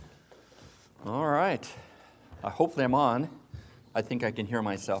right. Hopefully I'm on. I think I can hear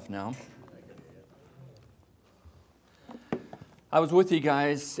myself now. I was with you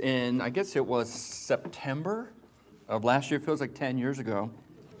guys in, I guess it was September of last year. It feels like 10 years ago.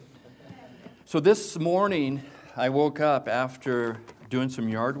 So this morning, I woke up after doing some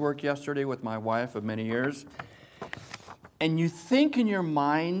yard work yesterday with my wife of many years. And you think in your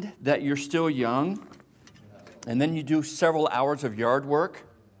mind that you're still young, and then you do several hours of yard work.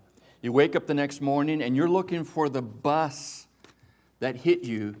 You wake up the next morning and you're looking for the bus that hit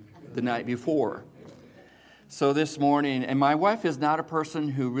you the night before. So this morning, and my wife is not a person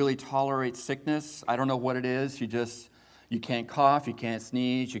who really tolerates sickness. I don't know what it is. You can't cough, you can't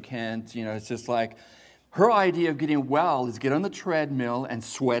sneeze, you can't, it's just like, her idea of getting well is get on the treadmill and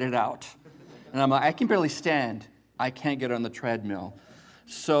sweat it out. And I'm like, I can barely stand. I can't get on the treadmill.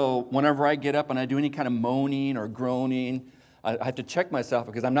 So whenever I get up and I do any kind of moaning or groaning, I have to check myself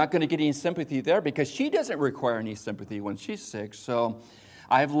because I'm not going to get any sympathy there because she doesn't require any sympathy when she's sick. So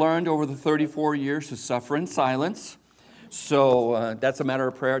I've learned over the 34 years to suffer in silence. So that's a matter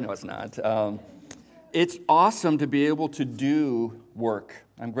of prayer. No, it's not. It's awesome to be able to do work.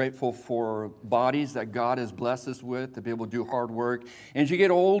 I'm grateful for bodies that God has blessed us with, to be able to do hard work. And as you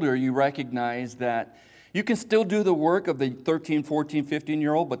get older, you recognize that you can still do the work of the 13, 14,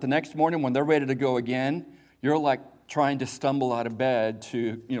 15-year-old, but the next morning when they're ready to go again, you're like trying to stumble out of bed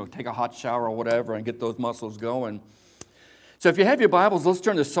to, take a hot shower or whatever and get those muscles going. So if you have your Bibles, let's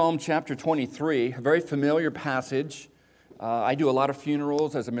turn to Psalm chapter 23, a very familiar passage. I do a lot of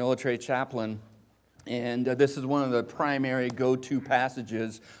funerals as a military chaplain, and this is one of the primary go-to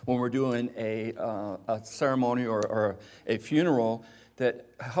passages when we're doing a ceremony or a funeral that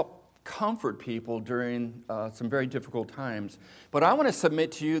help comfort people during some very difficult times. But I want to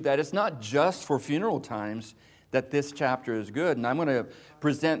submit to you that it's not just for funeral times that this chapter is good. And I'm going to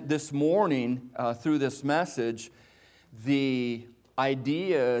present this morning through this message the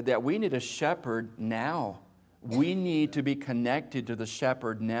idea that we need a shepherd now. We need to be connected to the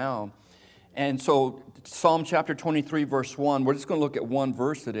shepherd now. And so Psalm chapter 23, verse 1, we're just going to look at one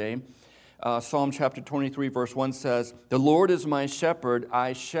verse today. Psalm chapter 23, verse 1 says, "The Lord is my shepherd,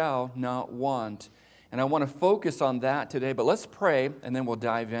 I shall not want." And I want to focus on that today, but let's pray and then we'll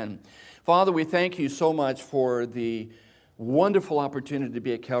dive in. Father, we thank you so much for the wonderful opportunity to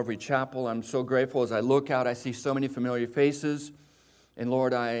be at Calvary Chapel. I'm so grateful as I look out, I see so many familiar faces. And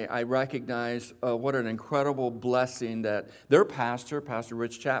Lord, I recognize what an incredible blessing that their pastor, Pastor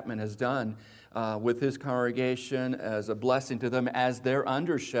Rich Chapman, has done with his congregation as a blessing to them as their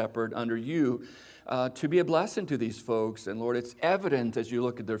under shepherd, under you, to be a blessing to these folks. And Lord, it's evident as you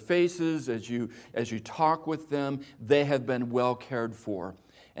look at their faces, as you talk with them, they have been well cared for.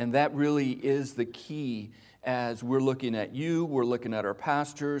 And that really is the key as we're looking at you, we're looking at our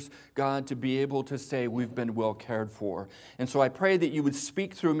pastors, God, to be able to say we've been well cared for. And so I pray that you would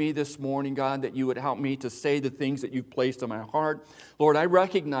speak through me this morning, God, that you would help me to say the things that you've placed on my heart. Lord, I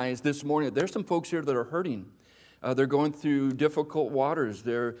recognize this morning that there's some folks here that are hurting. They're going through difficult waters.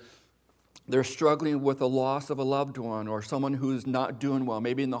 They're struggling with the loss of a loved one or someone who's not doing well,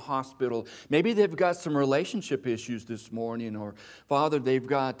 maybe in the hospital. Maybe they've got some relationship issues this morning, or, Father, they've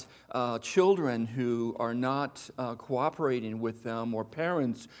got children who are not cooperating with them, or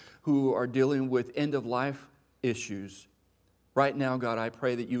parents who are dealing with end-of-life issues. Right now, God, I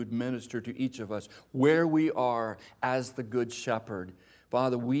pray that you would minister to each of us where we are as the Good Shepherd.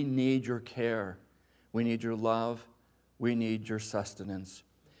 Father, we need your care. We need your love. We need your sustenance.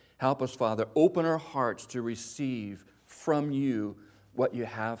 Help us, Father, open our hearts to receive from you what you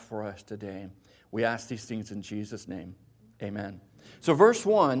have for us today. We ask these things in Jesus' name. Amen. So verse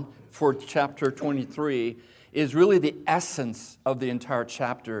 1 for chapter 23 is really the essence of the entire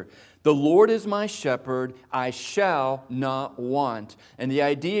chapter. The Lord is my shepherd, I shall not want. And the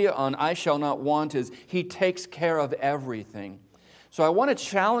idea on I shall not want is he takes care of everything. So I want to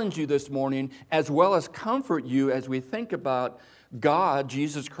challenge you this morning as well as comfort you as we think about God,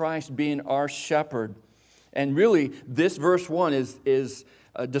 Jesus Christ, being our shepherd. And really, this verse 1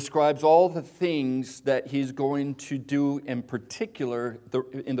 describes all the things that he's going to do in particular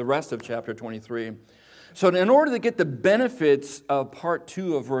in the rest of chapter 23. So in order to get the benefits of part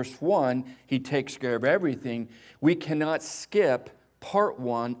 2 of verse 1, he takes care of everything, we cannot skip part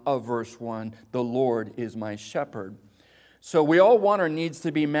 1 of verse 1, the Lord is my shepherd. So we all want our needs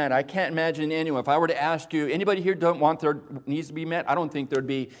to be met. I can't imagine anyone. If I were to ask you, anybody here don't want their needs to be met? I don't think there'd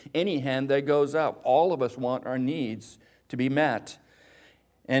be any hand that goes up. All of us want our needs to be met.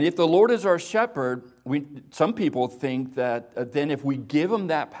 And if the Lord is our shepherd, some people think that then if we give him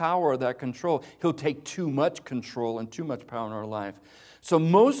that power, that control, he'll take too much control and too much power in our life. So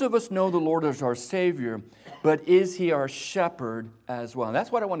most of us know the Lord as our Savior, but is He our shepherd as well? And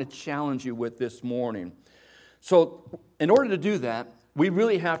that's what I want to challenge you with this morning. So in order to do that, we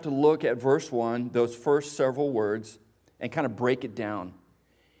really have to look at verse 1, those first several words, and kind of break it down.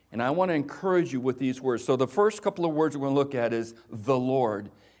 And I want to encourage you with these words. So the first couple of words we're going to look at is the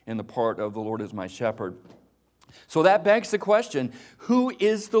Lord, in the part of the Lord is my shepherd. So that begs the question, who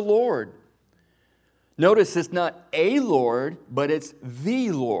is the Lord? Notice it's not a Lord, but it's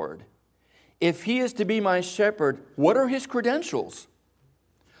the Lord. If He is to be my shepherd, what are His credentials?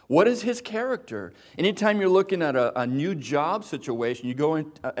 What is His character? Anytime you're looking at a new job situation, you go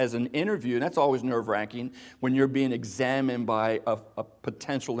in as an interview, and that's always nerve-wracking when you're being examined by a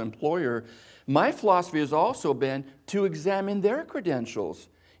potential employer. My philosophy has also been to examine their credentials.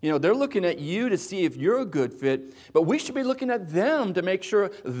 They're looking at you to see if you're a good fit, but we should be looking at them to make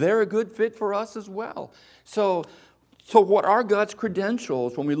sure they're a good fit for us as well. So what are God's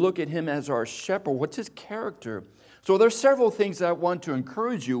credentials when we look at Him as our shepherd? What's His character? So there's several things I want to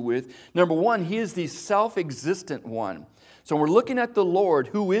encourage you with. Number one, He is the self-existent one. So when we're looking at the Lord,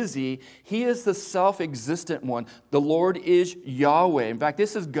 who is He? He is the self-existent one. The Lord is Yahweh. In fact,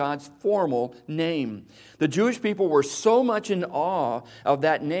 this is God's formal name. The Jewish people were so much in awe of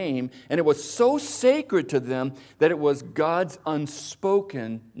that name, and it was so sacred to them that it was God's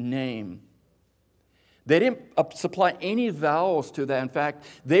unspoken name. They didn't supply any vowels to that. In fact,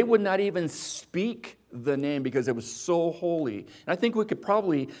 they would not even speak the name because it was so holy. And I think we could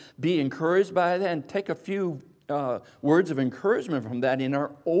probably be encouraged by that and take a few words of encouragement from that in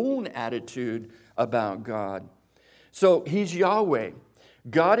our own attitude about God. So He's Yahweh.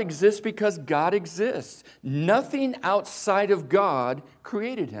 God exists because God exists. Nothing outside of God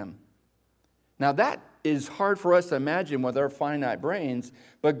created Him. Now that is hard for us to imagine with our finite brains,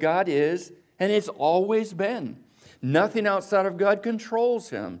 but God is, and it's always been. Nothing outside of God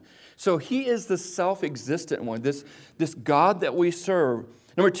controls Him. So He is the self-existent one, this God that we serve.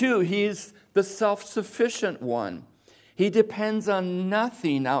 Number two, He's the self-sufficient one. He depends on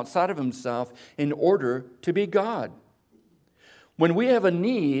nothing outside of Himself in order to be God. When we have a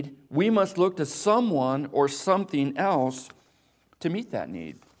need, we must look to someone or something else to meet that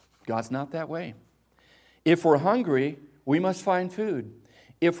need. God's not that way. If we're hungry, we must find food.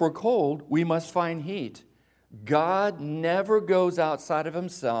 If we're cold, we must find heat. God never goes outside of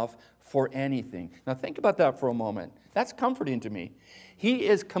Himself for anything. Now think about that for a moment. That's comforting to me. He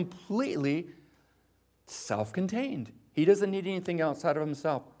is completely self-contained. He doesn't need anything outside of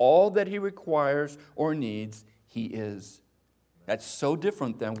Himself. All that He requires or needs, He is. That's so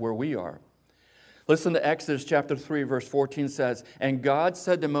different than where we are. Listen to Exodus chapter 3, verse 14 says, "And God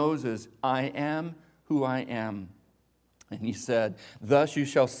said to Moses, I am who I am. And He said, thus you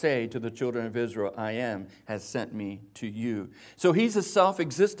shall say to the children of Israel, I am, has sent me to you." So He's the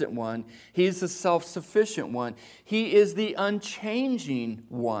self-existent one. He's the self-sufficient one. He is the unchanging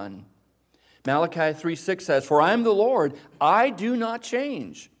one. Malachi 3:6 says, "For I am the Lord, I do not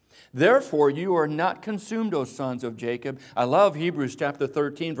change. Therefore you are not consumed, O sons of Jacob." I love Hebrews chapter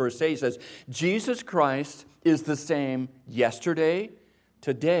 13, verse 8 says, Jesus Christ is the same yesterday,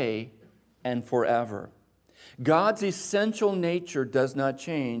 today, and forever. God's essential nature does not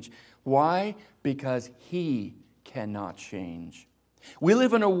change. Why? Because He cannot change. We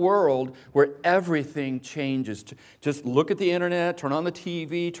live in a world where everything changes. Just look at the internet, turn on the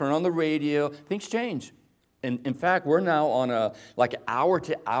TV, turn on the radio, things change. And in fact, we're now on a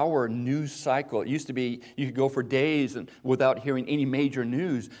hour-to-hour news cycle. It used to be you could go for days without hearing any major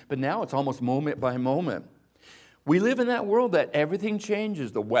news, but now it's almost moment by moment. We live in that world that everything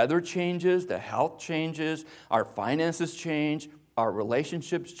changes. The weather changes, the health changes, our finances change, our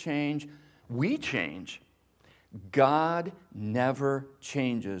relationships change. We change. God never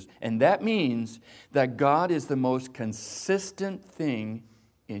changes. And that means that God is the most consistent thing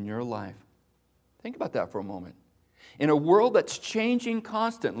in your life. Think about that for a moment. In a world that's changing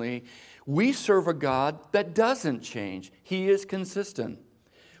constantly, we serve a God that doesn't change. He is consistent.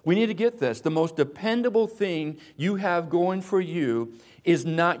 We need to get this. The most dependable thing you have going for you is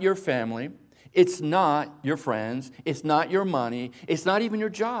not your family. It's not your friends. It's not your money. It's not even your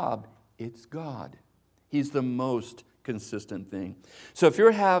job. It's God. He's the most consistent thing. So if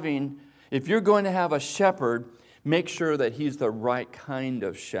you're going to have a shepherd, make sure that he's the right kind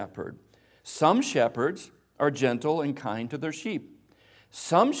of shepherd. Some shepherds are gentle and kind to their sheep.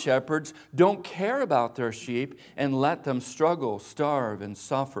 Some shepherds don't care about their sheep and let them struggle, starve, and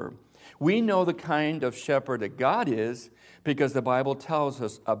suffer. We know the kind of shepherd that God is because the Bible tells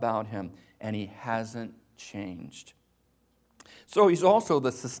us about Him, and He hasn't changed. So He's also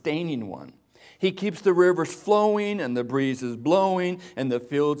the sustaining one. He keeps the rivers flowing and the breezes blowing and the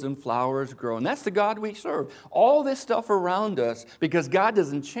fields and flowers growing. That's the God we serve. All this stuff around us, because God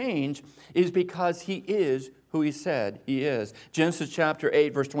doesn't change, is because He is who He said He is. Genesis chapter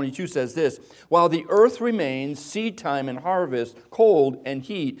 8, verse 22 says this, "While the earth remains, seed time and harvest, cold and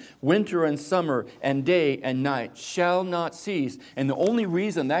heat, winter and summer, and day and night shall not cease." And the only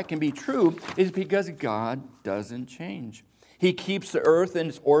reason that can be true is because God doesn't change. He keeps the earth in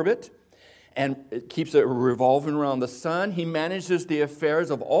its orbit, and it keeps it revolving around the sun. He manages the affairs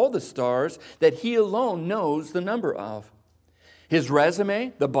of all the stars that He alone knows the number of. His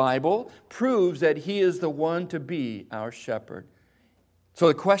resume, the Bible, proves that He is the one to be our shepherd. So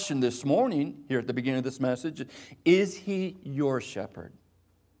the question this morning, here at the beginning of this message, is He your shepherd?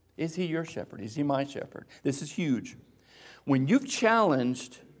 Is He your shepherd? Is He my shepherd? This is huge. When you're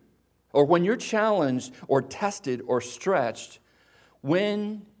challenged or tested or stretched,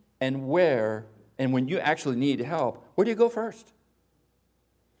 when and where, and when you actually need help, where do you go first?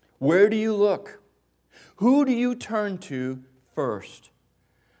 Where do you look? Who do you turn to first?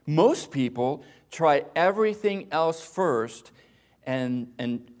 Most people try everything else first,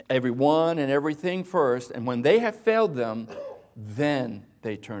 and everyone and everything first, and when they have failed them, then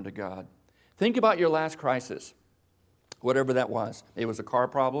they turn to God. Think about your last crisis, whatever that was. It was a car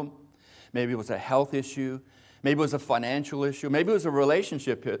problem, maybe it was a health issue, maybe it was a financial issue. Maybe it was a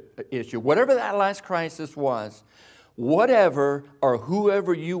relationship issue. Whatever that last crisis was, whatever or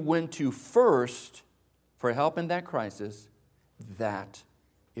whoever you went to first for help in that crisis, that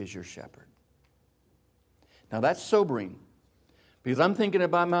is your shepherd. Now that's sobering, because I'm thinking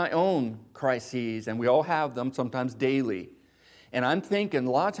about my own crises, and we all have them, sometimes daily. And I'm thinking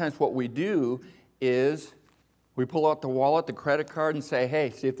a lot of times what we do is we pull out the wallet, the credit card, and say,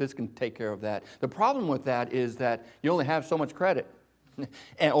 hey, see if this can take care of that. The problem with that is that you only have so much credit.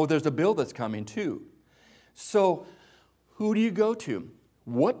 And there's a bill that's coming too. So who do you go to?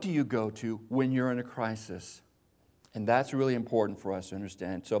 What do you go to when you're in a crisis? And that's really important for us to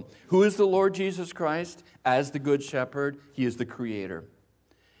understand. So who is the Lord Jesus Christ? As the Good Shepherd, He is the Creator.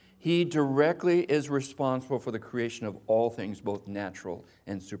 He directly is responsible for the creation of all things, both natural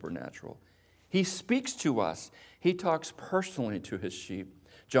and supernatural. He speaks to us. He talks personally to His sheep.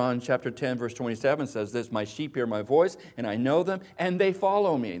 John chapter 10, verse 27 says this, "My sheep hear my voice, and I know them, and they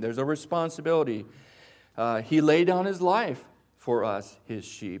follow me." There's a responsibility. He laid down His life for us, His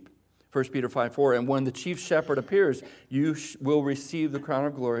sheep. 1 Peter 5:4, "And when the chief shepherd appears, you will receive the crown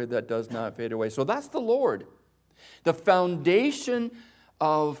of glory that does not fade away." So that's the Lord. The foundation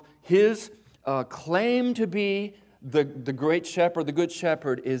of His claim to be the great shepherd, the good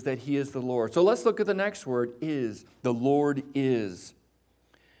shepherd, is that He is the Lord. So let's look at the next word, is. The Lord is.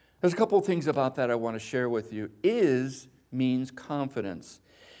 There's a couple of things about that I want to share with you. Is means confidence.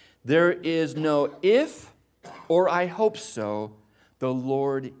 There is no if or I hope so. The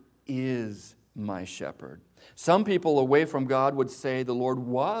Lord is my shepherd. Some people away from God would say the Lord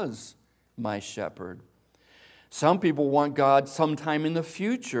was my shepherd. Some people want God sometime in the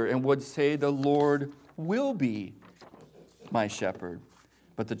future and would say the Lord will be my shepherd.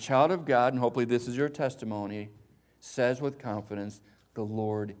 But the child of God, and hopefully this is your testimony, says with confidence, the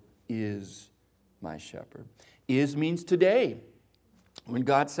Lord is my shepherd. Is means today. When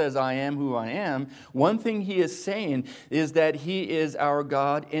God says, I am who I am, one thing He is saying is that He is our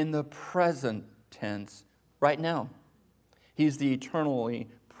God in the present tense, right now. He's the eternally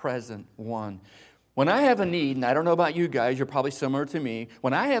present one. When I have a need, and I don't know about you guys, you're probably similar to me.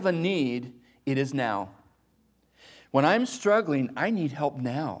 When I have a need, it is now. When I'm struggling, I need help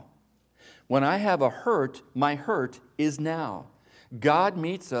now. When I have a hurt, my hurt is now. God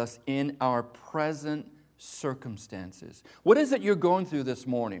meets us in our present circumstances. What is it you're going through this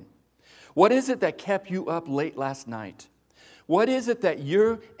morning? What is it that kept you up late last night? What is it that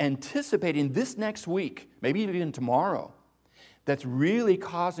you're anticipating this next week, maybe even tomorrow, that's really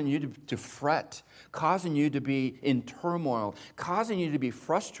causing you to fret, causing you to be in turmoil, causing you to be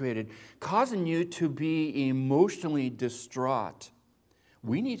frustrated, causing you to be emotionally distraught?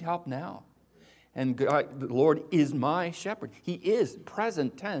 We need help now. And God, the Lord is my shepherd. He is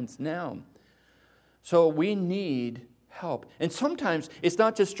present tense now. So we need help. And sometimes it's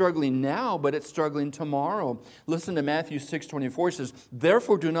not just struggling now, but it's struggling tomorrow. Listen to Matthew 6:24. It says,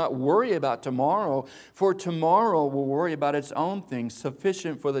 "Therefore do not worry about tomorrow, for tomorrow will worry about its own things.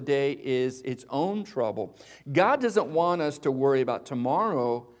 Sufficient for the day is its own trouble." God doesn't want us to worry about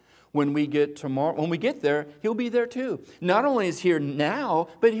tomorrow. When we get there, He'll be there too. Not only is He here now,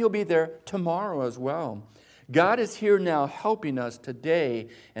 but He'll be there tomorrow as well. God is here now helping us today,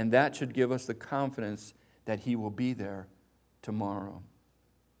 and that should give us the confidence that He will be there tomorrow.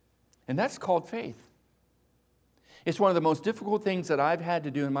 And that's called faith. It's one of the most difficult things that I've had to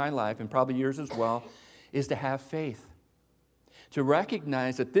do in my life, and probably yours as well, is to have faith. To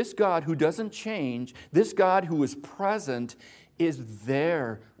recognize that this God who doesn't change, this God who is present, is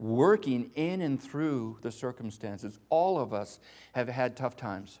there working in and through the circumstances. All of us have had tough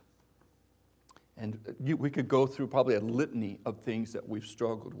times. And we could go through probably a litany of things that we've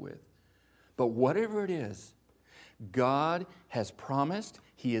struggled with. But whatever it is, God has promised,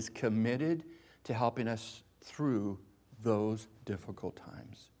 He is committed to helping us through those difficult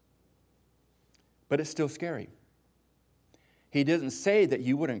times. But it's still scary. He didn't say that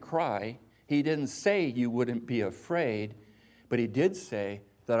you wouldn't cry. He didn't say you wouldn't be afraid. But He did say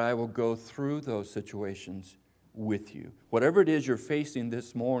that I will go through those situations with you. Whatever it is you're facing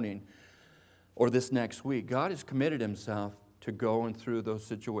this morning or this next week, God has committed Himself to going through those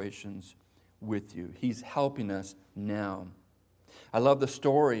situations with you. He's helping us now. I love the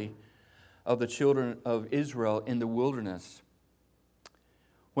story of the children of Israel in the wilderness.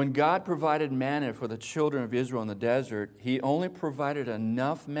 When God provided manna for the children of Israel in the desert, He only provided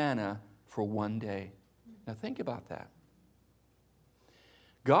enough manna for one day. Now think about that.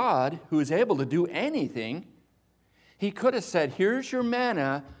 God, who is able to do anything, He could have said, here's your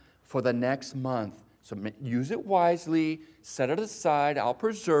manna for the next month. So use it wisely, set it aside, I'll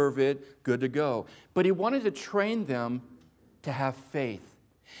preserve it, good to go. But He wanted to train them to have faith.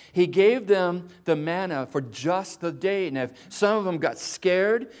 He gave them the manna for just the day. And if some of them got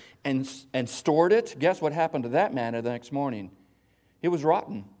scared and stored it, guess what happened to that manna the next morning? It was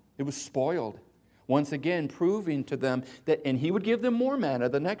rotten. It was spoiled. Once again, proving to them that, and He would give them more manna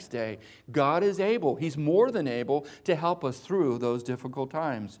the next day. God is able. He's more than able to help us through those difficult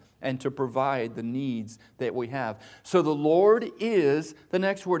times and to provide the needs that we have. So the Lord is, the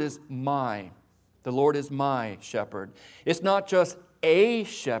next word is my. The Lord is my shepherd. It's not just a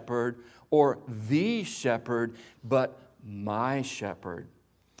shepherd or the shepherd, but my shepherd.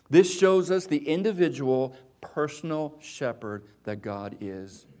 This shows us the individual, personal shepherd that God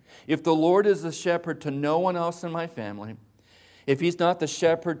is. If the Lord is the shepherd to no one else in my family, if He's not the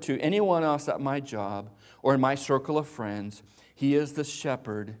shepherd to anyone else at my job or in my circle of friends, He is the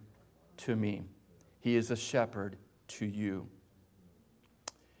shepherd to me. He is a shepherd to you.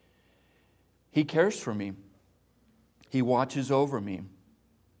 He cares for me. He watches over me,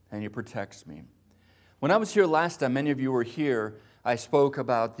 and He protects me. When I was here last time, many of you were here, I spoke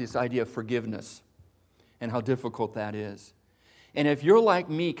about this idea of forgiveness and how difficult that is. And if you're like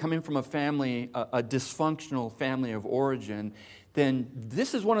me, coming from a family, a dysfunctional family of origin, then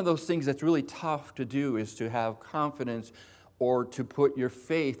this is one of those things that's really tough to do, is to have confidence or to put your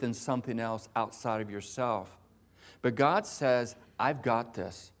faith in something else outside of yourself. But God says, I've got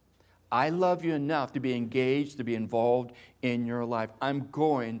this. I love you enough to be engaged, to be involved in your life. I'm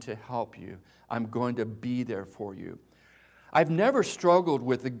going to help you. I'm going to be there for you. I've never struggled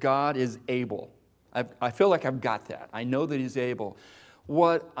with the God is able. I feel like I've got that. I know that He's able.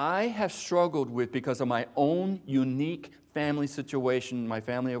 What I have struggled with because of my own unique family situation, my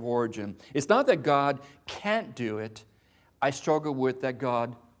family of origin, it's not that God can't do it. I struggle with that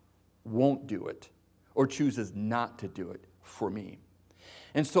God won't do it or chooses not to do it for me.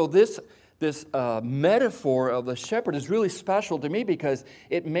 And so this metaphor of the shepherd is really special to me because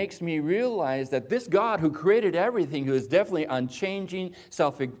it makes me realize that this God who created everything, who is definitely unchanging,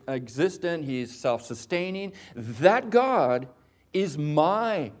 self-existent, He's self-sustaining, that God is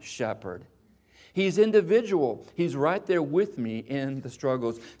my shepherd. He's individual. He's right there with me in the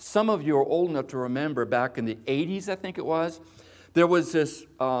struggles. Some of you are old enough to remember back in the 80s, I think it was, there was this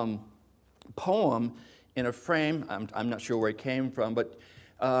poem in a frame. I'm not sure where it came from, but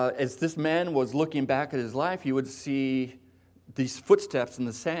as this man was looking back at his life, he would see these footsteps in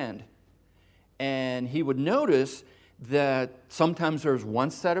the sand. And he would notice that sometimes there was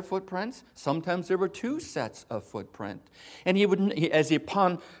one set of footprints, sometimes there were two sets of footprints. And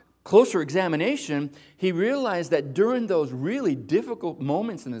upon closer examination, he realized that during those really difficult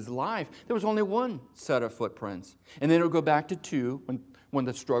moments in his life, there was only one set of footprints. And then it would go back to two when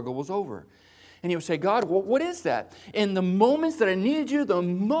the struggle was over. And he would say, God, what is that? In the moments that I needed you the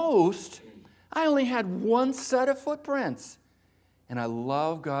most, I only had one set of footprints. And I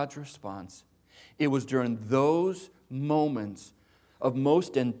love God's response. It was during those moments of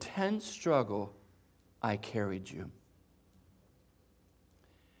most intense struggle, I carried you.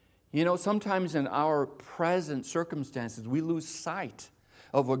 You know, sometimes in our present circumstances, we lose sight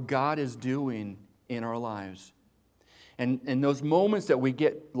of what God is doing in our lives. And in those moments that we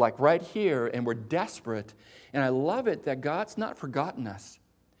get like right here and we're desperate, and I love it that God's not forgotten us.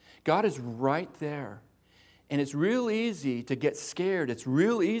 God is right there. And it's real easy to get scared. It's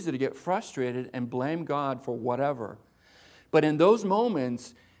real easy to get frustrated and blame God for whatever. But in those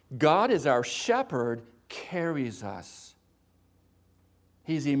moments, God is our shepherd, carries us.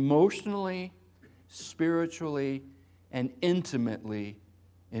 He's emotionally, spiritually, and intimately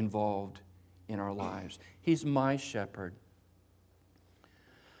involved in our lives. He's my shepherd.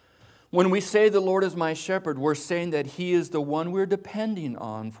 When we say the Lord is my shepherd, we're saying that He is the one we're depending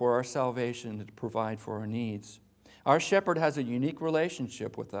on for our salvation to provide for our needs. Our shepherd has a unique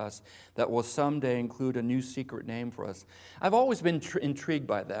relationship with us that will someday include a new secret name for us. I've always been intrigued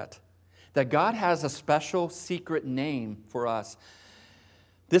by that God has a special secret name for us.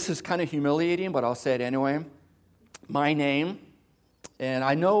 This is kind of humiliating, but I'll say it anyway. My name, and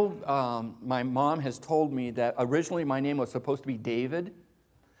I know my mom has told me that originally my name was supposed to be David.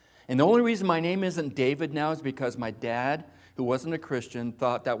 And the only reason my name isn't David now is because my dad, who wasn't a Christian,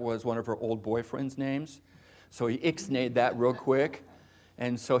 thought that was one of her old boyfriend's names. So he ixnayed that real quick.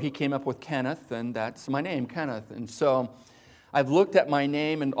 And so he came up with Kenneth, and that's my name, Kenneth. And so I've looked at my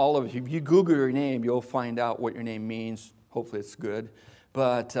name, and all of you, if you Google your name, you'll find out what your name means. Hopefully it's good.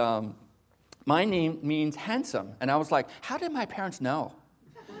 But my name means handsome. And I was like, how did my parents know?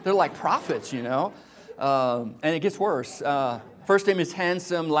 They're like prophets, you know. And it gets worse. First name is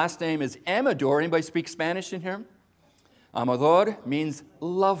handsome. Last name is Amador. Anybody speak Spanish in here? Amador means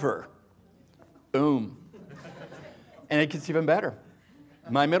lover. Boom. And it gets even better.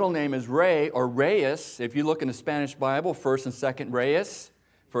 My middle name is Ray or Reyes. If you look in the Spanish Bible, 1st and 2nd Reyes,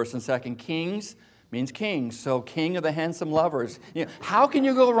 1st and 2nd Kings means king. So king of the handsome lovers. You know, how can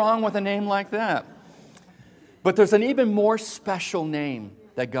you go wrong with a name like that? But there's an even more special name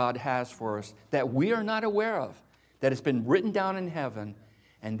that God has for us that we are not aware of, that has been written down in heaven,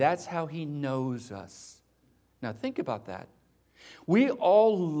 and that's how He knows us. Now think about that. We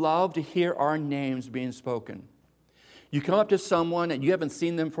all love to hear our names being spoken. You come up to someone and you haven't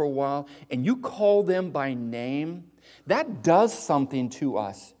seen them for a while, and you call them by name. That does something to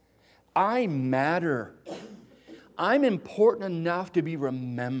us. I matter. I'm important enough to be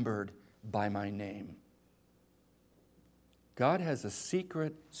remembered by my name. God has a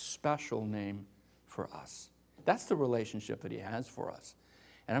secret, special name for us. That's the relationship that He has for us.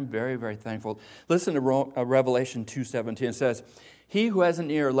 And I'm very, very thankful. Listen to Revelation 2:17. It says, He who has an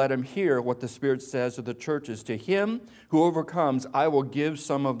ear, let him hear what the Spirit says to the churches. To him who overcomes, I will give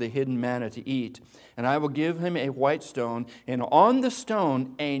some of the hidden manna to eat. And I will give him a white stone, and on the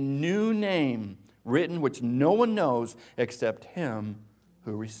stone a new name written which no one knows except him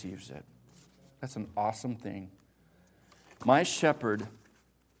who receives it. That's an awesome thing. My shepherd,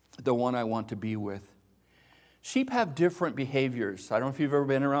 the one I want to be with. Sheep have different behaviors. I don't know if you've ever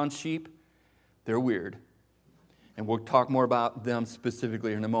been around sheep. They're weird. And we'll talk more about them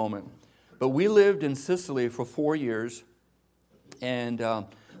specifically in a moment. But we lived in Sicily for 4 years. And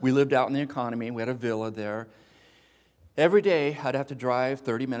we lived out in the economy. We had a villa there. Every day I'd have to drive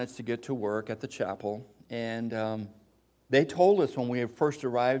 30 minutes to get to work at the chapel. And they told us when we first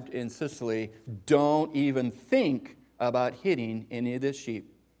arrived in Sicily, don't even think about hitting any of the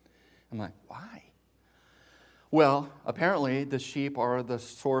sheep. I'm like, why? Well, apparently the sheep are the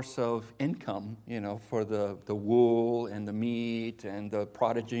source of income, for the wool and the meat and the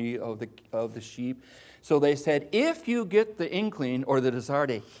progeny of the sheep. So they said, if you get the inkling or the desire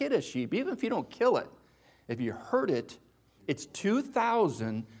to hit a sheep, even if you don't kill it, if you hurt it, it's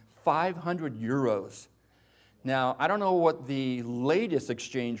 2,500 euros. Now, I don't know what the latest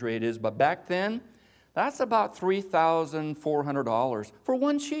exchange rate is, but back then, that's about $3,400 for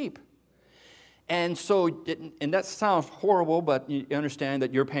one sheep. And so, and that sounds horrible, but you understand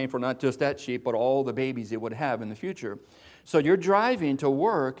that you're paying for not just that sheep, but all the babies it would have in the future. So you're driving to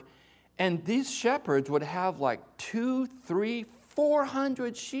work, and these shepherds would have like 200, 300,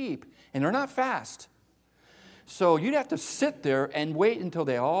 400 sheep, and they're not fast. So you'd have to sit there and wait until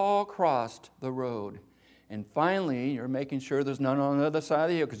they all crossed the road. And finally, you're making sure there's none on the other side of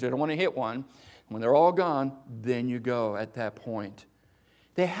the hill because you don't want to hit one. When they're all gone, then you go at that point.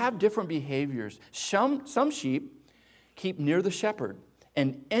 They have different behaviors. Some sheep keep near the shepherd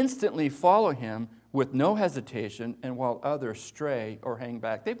and instantly follow him with no hesitation, and while others stray or hang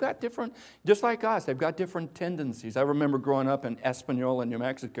back. They've got different, just like us, they've got different tendencies. I remember growing up in Espanola, New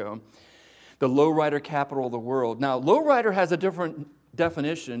Mexico, the lowrider capital of the world. Now, lowrider has a different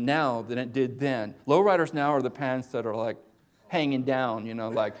definition now than it did then. Lowriders now are the pants that are like hanging down,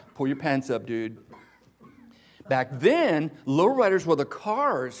 like pull your pants up, dude. Back then, lowriders were the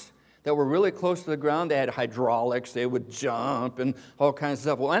cars that were really close to the ground. They had hydraulics. They would jump and all kinds of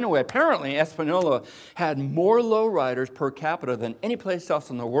stuff. Well, anyway, apparently Espanola had more lowriders per capita than any place else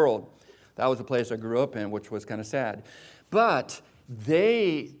in the world. That was the place I grew up in, which was kind of sad. But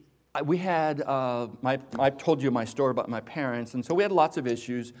we had, I told you my story about my parents, and so we had lots of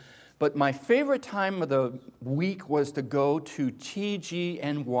issues. But my favorite time of the week was to go to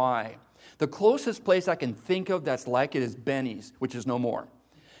TGNY. The closest place I can think of that's like it is Benny's, which is no more.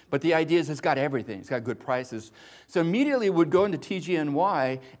 But the idea is it's got everything. It's got good prices. So immediately we'd go into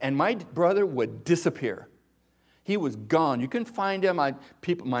TGNY, and my brother would disappear. He was gone. You couldn't find him.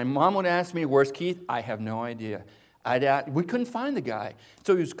 My mom would ask me, "Where's Keith?" I have no idea. We couldn't find the guy.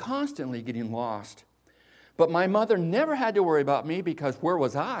 So he was constantly getting lost. But my mother never had to worry about me because where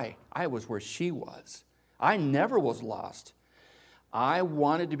was I? I was where she was. I never was lost. I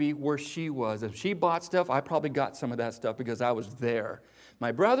wanted to be where she was. If she bought stuff, I probably got some of that stuff because I was there.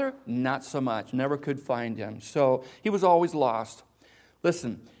 My brother, not so much. Never could find him. So he was always lost.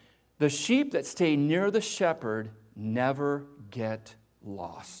 Listen, the sheep that stay near the shepherd never get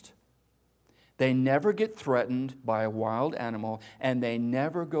lost. They never get threatened by a wild animal, and they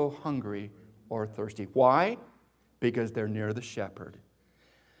never go hungry or thirsty. Why? Because they're near the shepherd.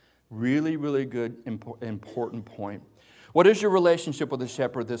 Really, really good, important point. What is your relationship with the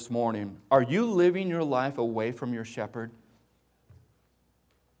shepherd this morning? Are you living your life away from your shepherd?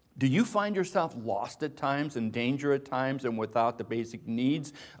 Do you find yourself lost at times, in danger at times, and without the basic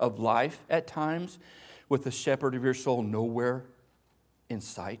needs of life at times, with the shepherd of your soul nowhere in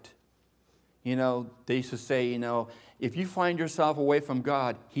sight? You know, they used to say, if you find yourself away from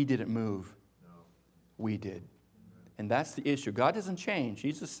God, He didn't move. No. We did. And that's the issue. God doesn't change.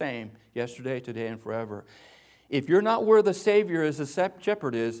 He's the same yesterday, today, and forever. If you're not where the Savior is, the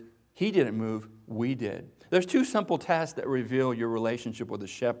shepherd is, He didn't move. We did. There's two simple tests that reveal your relationship with the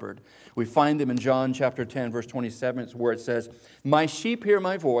shepherd. We find them in John chapter 10, verse 27, where it says, "My sheep hear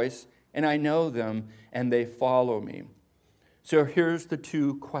my voice, and I know them, and they follow me." So here's the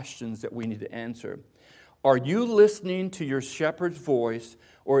two questions that we need to answer. Are you listening to your shepherd's voice,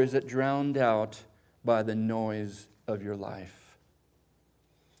 or is it drowned out by the noise of your life?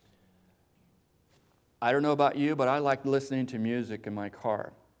 I don't know about you, but I like listening to music in my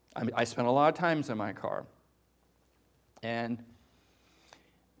car. I spend a lot of times in my car. And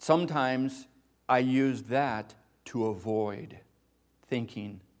sometimes I use that to avoid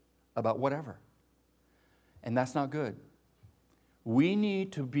thinking about whatever. And that's not good. We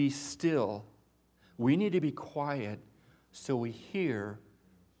need to be still. We need to be quiet so we hear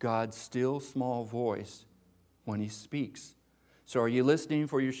God's still small voice when He speaks. So are you listening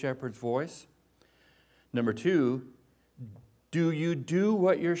for your shepherd's voice? Number two, do you do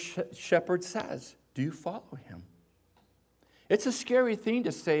what your shepherd says? Do you follow Him? It's a scary thing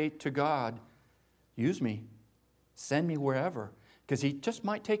to say to God, use me, send me wherever, because He just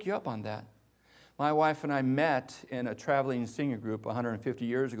might take you up on that. My wife and I met in a traveling singing group 150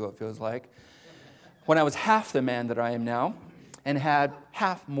 years ago, it feels like, when I was half the man that I am now and had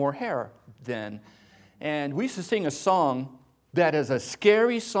half more hair then. And we used to sing a song that is a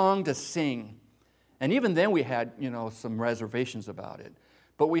scary song to sing. And even then we had, some reservations about it.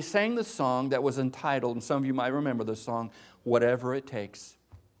 But we sang the song that was entitled, and some of you might remember the song, "Whatever It Takes."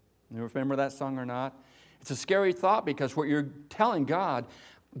 You remember that song or not? It's a scary thought because what you're telling God,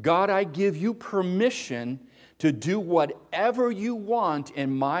 God, I give you permission to do whatever you want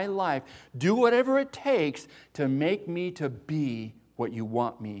in my life. Do whatever it takes to make me to be what you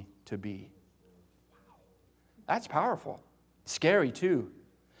want me to be. That's powerful. Scary too.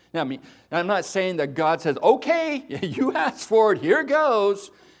 Now, I'm not saying that God says, okay, you asked for it, here goes,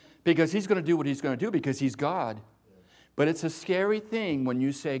 because He's going to do what He's going to do because He's God. But it's a scary thing when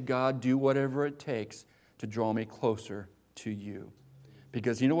you say, God, do whatever it takes to draw me closer to you.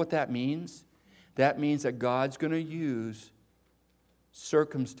 Because you know what that means? That means that God's going to use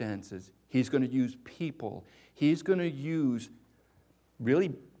circumstances. He's going to use people. He's going to use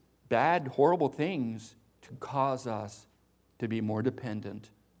really bad, horrible things to cause us to be more dependent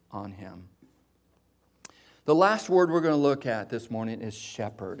on Him. The last word we're going to look at this morning is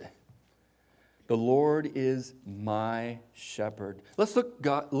shepherd. The Lord is my shepherd. Let's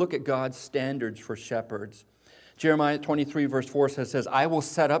look at God's standards for shepherds. Jeremiah 23 verse 4 says, "I will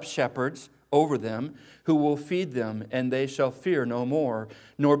set up shepherds over them who will feed them, and they shall fear no more,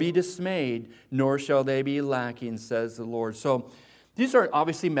 nor be dismayed, nor shall they be lacking, says the Lord." So these are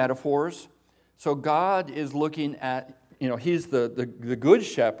obviously metaphors. So God is looking at, He's the good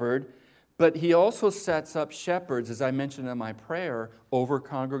shepherd, but He also sets up shepherds, as I mentioned in my prayer, over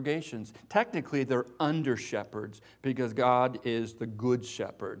congregations. Technically, they're under shepherds because God is the good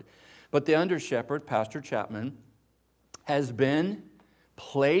shepherd. But the under shepherd, Pastor Chapman, has been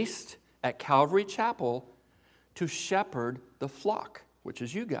placed at Calvary Chapel to shepherd the flock, which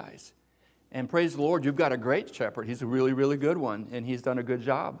is you guys. And praise the Lord, you've got a great shepherd. He's a really, really good one, and he's done a good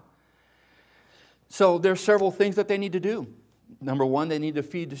job. So there's several things that they need to do. Number one, they need to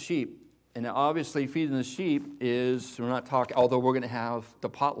feed the sheep. And obviously feeding the sheep is, we're not talking, although we're going to have the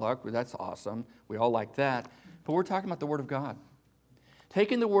potluck, that's awesome. We all like that. But we're talking about the Word of God.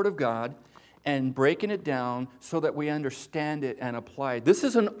 Taking the Word of God and breaking it down so that we understand it and apply it. This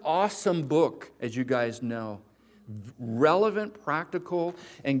is an awesome book, as you guys know. Relevant, practical,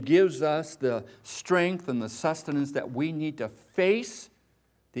 and gives us the strength and the sustenance that we need to face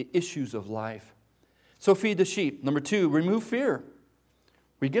the issues of life. So feed the sheep. Number two, remove fear.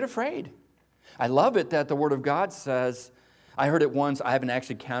 We get afraid. I love it that the Word of God says, I heard it once, I haven't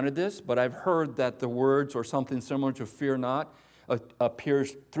actually counted this, but I've heard that the words or something similar to fear not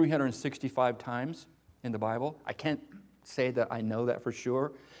appears 365 times in the Bible. I can't say that I know that for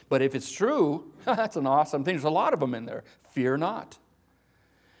sure, but if it's true, that's an awesome thing. There's a lot of them in there. Fear not.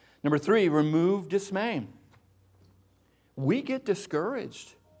 Number three, remove dismay. We get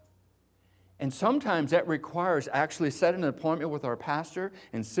discouraged. And sometimes that requires actually setting an appointment with our pastor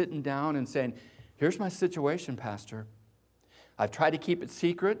and sitting down and saying, here's my situation, Pastor. I've tried to keep it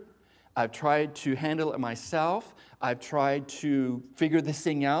secret. I've tried to handle it myself. I've tried to figure this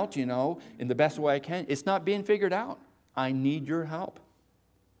thing out, in the best way I can. It's not being figured out. I need your help.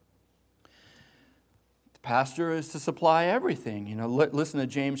 The pastor is to supply everything. Listen to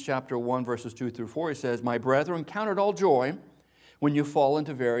James chapter 1, verses 2 through 4. He says, my brethren, count it all joy when you fall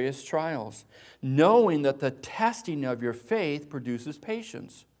into various trials, knowing that the testing of your faith produces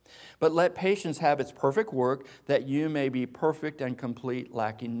patience. But let patience have its perfect work, that you may be perfect and complete,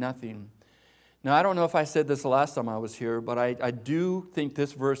 lacking nothing. Now, I don't know if I said this the last time I was here, but I do think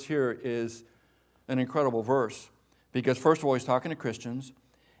this verse here is an incredible verse. Because first of all, he's talking to Christians,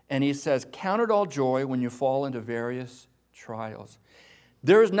 and he says, count it all joy when you fall into various trials.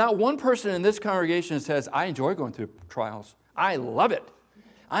 There is not one person in this congregation that says, I enjoy going through trials. I love it.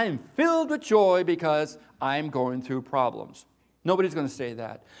 I am filled with joy because I'm going through problems. Nobody's going to say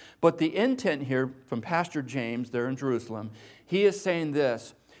that. But the intent here from Pastor James there in Jerusalem, he is saying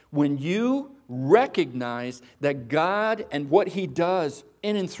this. When you recognize that God and what He does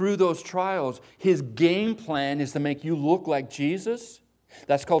in and through those trials, His game plan is to make you look like Jesus.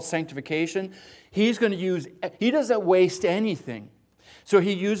 That's called sanctification. He doesn't waste anything. So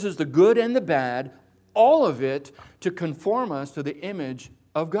He uses the good and the bad, all of it, to conform us to the image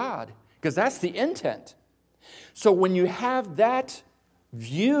of God. Because that's the intent. So when you have that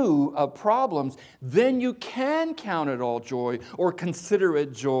view of problems, then you can count it all joy or consider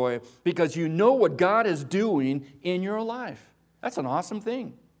it joy because you know what God is doing in your life. That's an awesome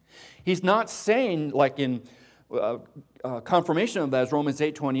thing. He's not saying, like in confirmation of that, as Romans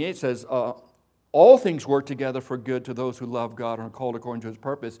 8:28 says, all things work together for good to those who love God and are called according to His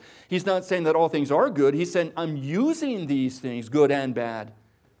purpose. He's not saying that all things are good. He's saying, I'm using these things, good and bad,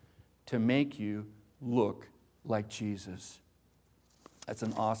 to make you look like Jesus. That's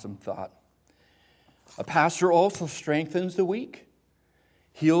an awesome thought. A pastor also strengthens the weak,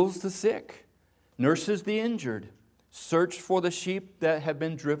 heals the sick, nurses the injured, searches for the sheep that have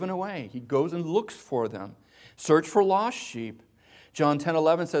been driven away. He goes and looks for them. Search for lost sheep. John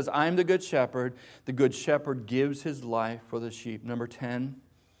 10:11 says, I am the good shepherd. The good shepherd gives his life for the sheep. Number 10,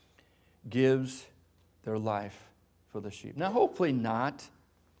 gives their life for the sheep. Now, hopefully not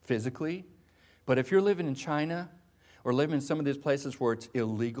physically, but if you're living in China or living in some of these places where it's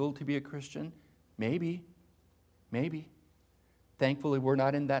illegal to be a Christian, maybe. Thankfully, we're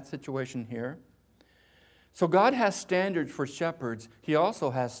not in that situation here. So God has standards for shepherds. He also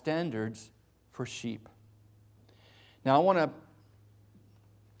has standards for sheep. Now, I want to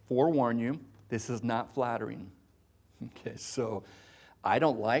forewarn you, this is not flattering. Okay, so I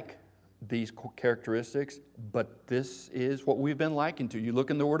don't like these characteristics, but this is what we've been likened to. You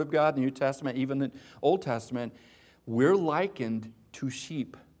look in the Word of God, the New Testament, even the Old Testament, we're likened to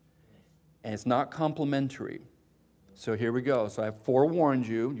sheep, and it's not complimentary. So here we go. So I've forewarned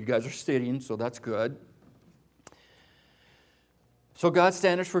you. You guys are sitting, so that's good. So God's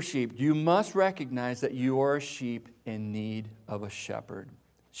standards for sheep. You must recognize that you are a sheep in need of a shepherd.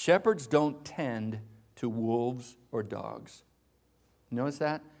 Shepherds don't tend to wolves or dogs. Notice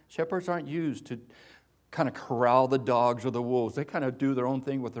that? Shepherds aren't used to kind of corral the dogs or the wolves. They kind of do their own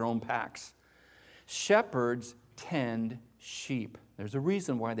thing with their own packs. Shepherds tend sheep. There's a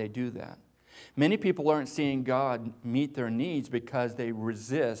reason why they do that. Many people aren't seeing God meet their needs because they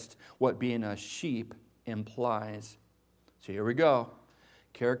resist what being a sheep implies. So here we go.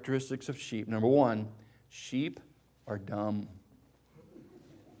 Characteristics of sheep. Number 1, sheep are dumb.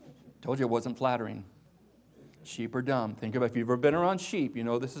 Told you it wasn't flattering. Sheep are dumb. Think about if you've ever been around sheep, you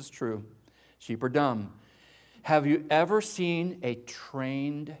know this is true. Sheep are dumb. Have you ever seen a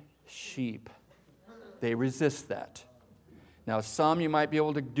trained sheep? They resist that. Now, some you might be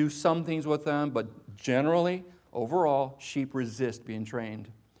able to do some things with them, but generally, overall, sheep resist being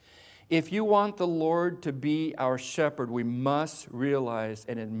trained. If you want the Lord to be our shepherd, we must realize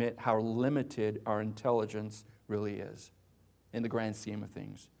and admit how limited our intelligence really is in the grand scheme of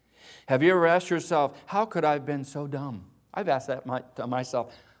things. Have you ever asked yourself, how could I have been so dumb? I've asked that to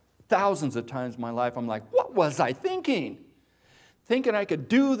myself thousands of times in my life. I'm like, what was I thinking? Thinking I could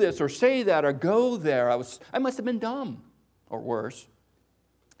do this or say that or go there. I must have been dumb, or worse.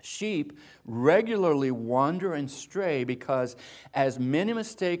 Sheep regularly wander and stray because as many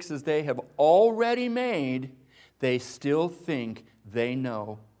mistakes as they have already made, they still think they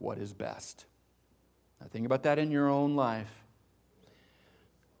know what is best. Now think about that in your own life.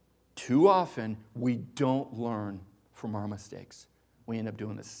 Too often, we don't learn from our mistakes. We end up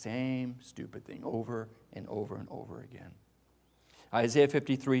doing the same stupid thing over and over and over again. Isaiah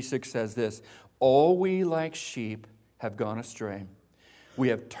 53:6 says this, all we like sheep have gone astray. We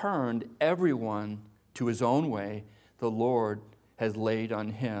have turned everyone to his own way. The Lord has laid on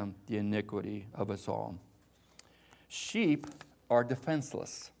him the iniquity of us all. Sheep are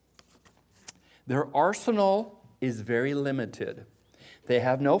defenseless. Their arsenal is very limited. They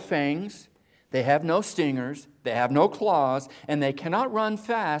have no fangs, they have no stingers, they have no claws, and they cannot run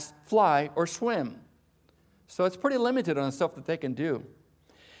fast, fly, or swim. So it's pretty limited on the stuff that they can do.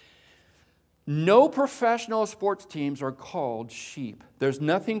 No professional sports teams are called sheep. There's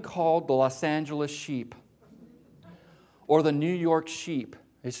nothing called the Los Angeles Sheep or the New York Sheep.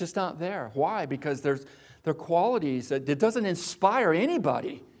 It's just not there. Why? Because their qualities that it doesn't inspire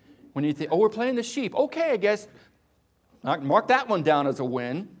anybody. When you think, oh, we're playing the sheep. Okay, I guess mark that one down as a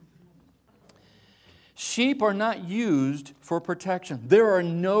win. Sheep are not used for protection. There are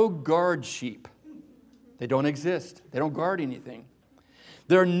no guard sheep. They don't exist. They don't guard anything.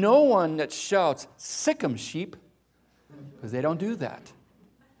 There's no one that shouts, sick 'em, sheep, because they don't do that.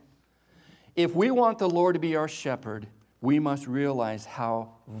 If we want the Lord to be our shepherd, we must realize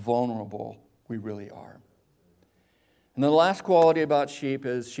how vulnerable we really are. And the last quality about sheep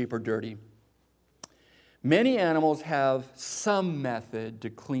is sheep are dirty. Many animals have some method to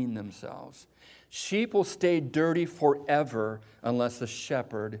clean themselves. Sheep will stay dirty forever unless the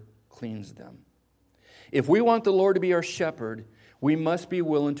shepherd cleans them. If we want the Lord to be our shepherd, we must be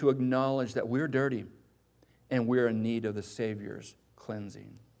willing to acknowledge that we're dirty and we're in need of the Savior's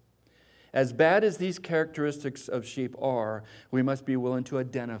cleansing. As bad as these characteristics of sheep are, we must be willing to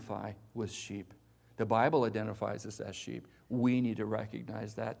identify with sheep. The Bible identifies us as sheep. We need to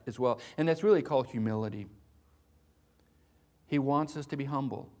recognize that as well. And that's really called humility. He wants us to be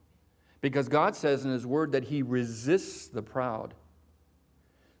humble because God says in His Word that He resists the proud,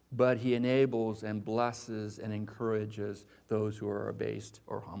 but He enables and blesses and encourages those who are abased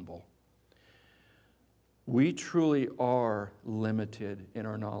or humble. We truly are limited in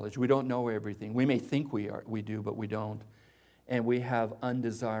our knowledge. We don't know everything. We may think we do, but we don't. And we have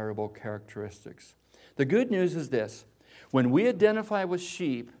undesirable characteristics. The good news is this. When we identify with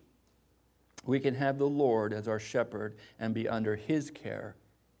sheep, we can have the Lord as our shepherd and be under His care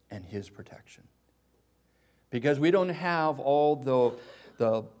and His protection. Because we don't have all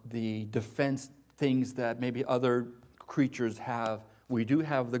the defense things that maybe other creatures have. We do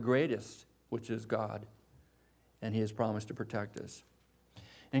have the greatest, which is God. And He has promised to protect us.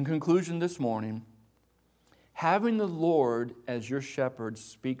 In conclusion this morning, having the Lord as your shepherd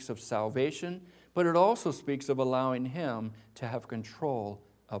speaks of salvation, but it also speaks of allowing Him to have control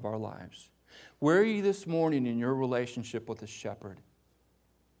of our lives. Where are you this morning in your relationship with the shepherd?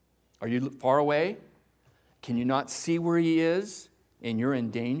 Are you far away? Can you not see where He is and you're in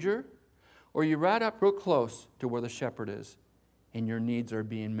danger? Or are you right up real close to where the shepherd is and your needs are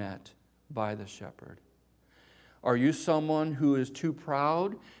being met by the shepherd? Are you someone who is too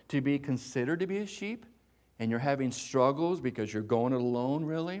proud to be considered to be a sheep and you're having struggles because you're going it alone,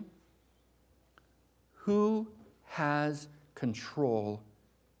 really? Who has control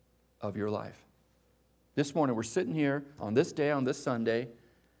of your life? This morning, we're sitting here on this day, on this Sunday.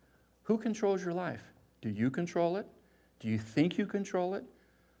 Who controls your life? Do you control it? Do you think you control it?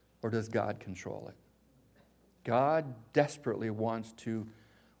 Or does God control it? God desperately wants to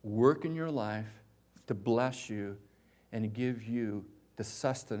work in your life, to bless you, and give you the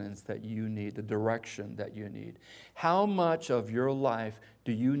sustenance that you need, the direction that you need. How much of your life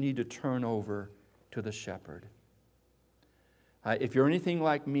do you need to turn over to the shepherd? If you're anything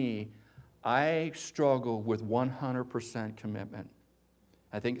like me, I struggle with 100% commitment.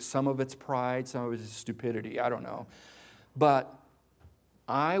 I think some of it's pride, some of it's stupidity, I don't know. But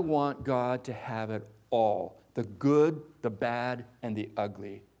I want God to have it all, the good, the bad, and the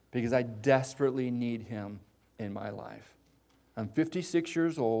ugly, because I desperately need Him in my life. I'm 56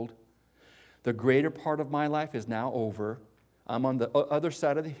 years old. The greater part of my life is now over. I'm on the other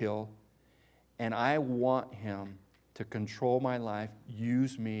side of the hill, and I want Him to control my life,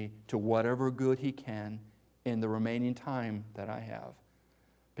 use me to whatever good He can in the remaining time that I have.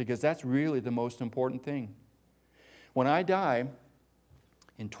 Because that's really the most important thing. When I die,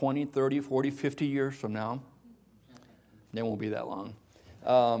 in 20, 30, 40, 50 years from now, it won't be that long,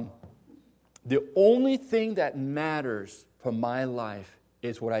 the only thing that matters for my life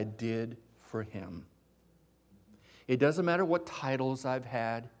is what I did for Him. It doesn't matter what titles I've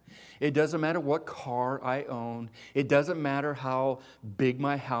had. It doesn't matter what car I own. It doesn't matter how big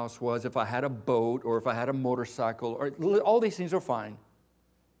my house was, if I had a boat or if I had a motorcycle. All these things are fine.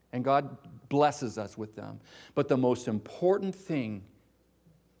 And God blesses us with them. But the most important thing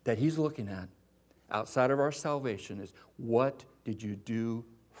that He's looking at outside of our salvation is, what did you do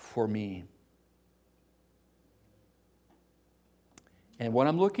for me? And what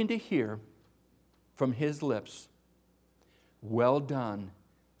I'm looking to hear from His lips, well done,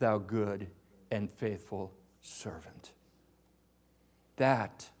 thou good and faithful servant.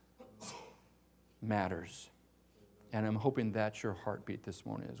 That matters. And I'm hoping that's your heartbeat this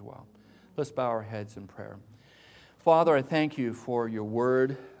morning as well. Let's bow our heads in prayer. Father, I thank You for Your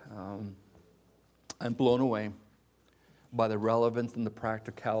word. I'm blown away by the relevance and the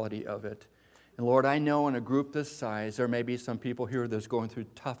practicality of it. And Lord, I know in a group this size, there may be some people here that's going through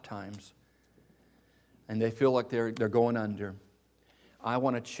tough times. And they feel like they're going under. I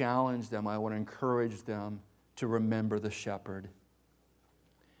want to challenge them. I want to encourage them to remember the shepherd.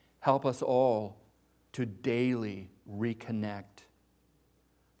 Help us all to daily reconnect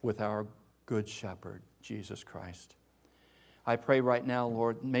with our good shepherd, Jesus Christ. I pray right now,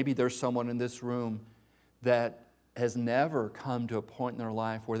 Lord, maybe there's someone in this room that has never come to a point in their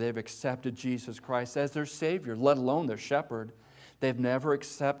life where they've accepted Jesus Christ as their Savior, let alone their shepherd. They've never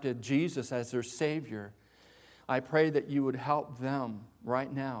accepted Jesus as their Savior. I pray that You would help them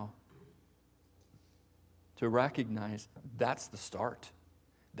right now to recognize that's the start.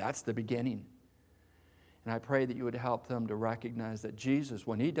 That's the beginning. And I pray that You would help them to recognize that Jesus,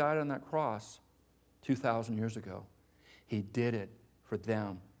 when He died on that cross 2,000 years ago, He did it for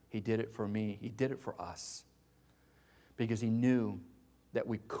them. He did it for me. He did it for us. Because He knew that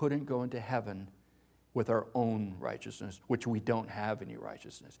we couldn't go into heaven with our own righteousness, which we don't have any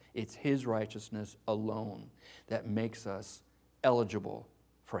righteousness. It's His righteousness alone that makes us eligible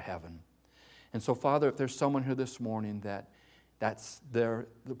for heaven. And so, Father, if there's someone here this morning that's there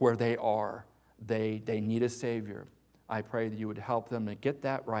where they are, they need a Savior, I pray that You would help them to get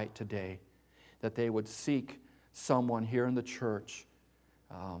that right today, that they would seek someone here in the church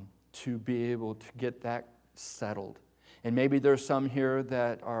to be able to get that settled. And maybe there's some here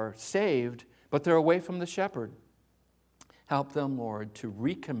that are saved, but they're away from the shepherd. Help them, Lord, to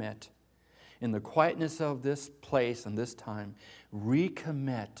recommit in the quietness of this place and this time,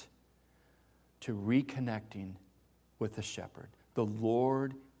 recommit to reconnecting with the shepherd. The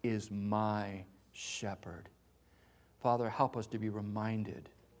Lord is my shepherd. Father, help us to be reminded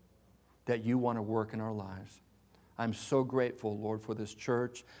that You want to work in our lives. I'm so grateful, Lord, for this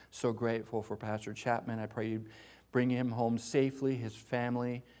church, so grateful for Pastor Chapman. I pray You bring him home safely, his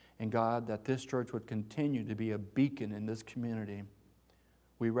family, and God, that this church would continue to be a beacon in this community.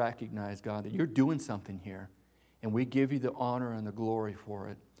 We recognize, God, that You're doing something here, and we give You the honor and the glory for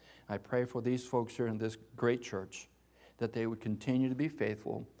it. I pray for these folks here in this great church, that they would continue to be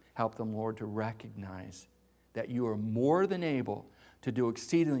faithful. Help them, Lord, to recognize that You are more than able to do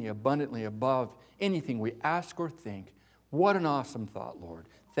exceedingly abundantly above anything we ask or think. What an awesome thought, Lord.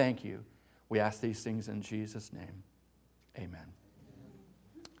 Thank You. We ask these things in Jesus' name. Amen.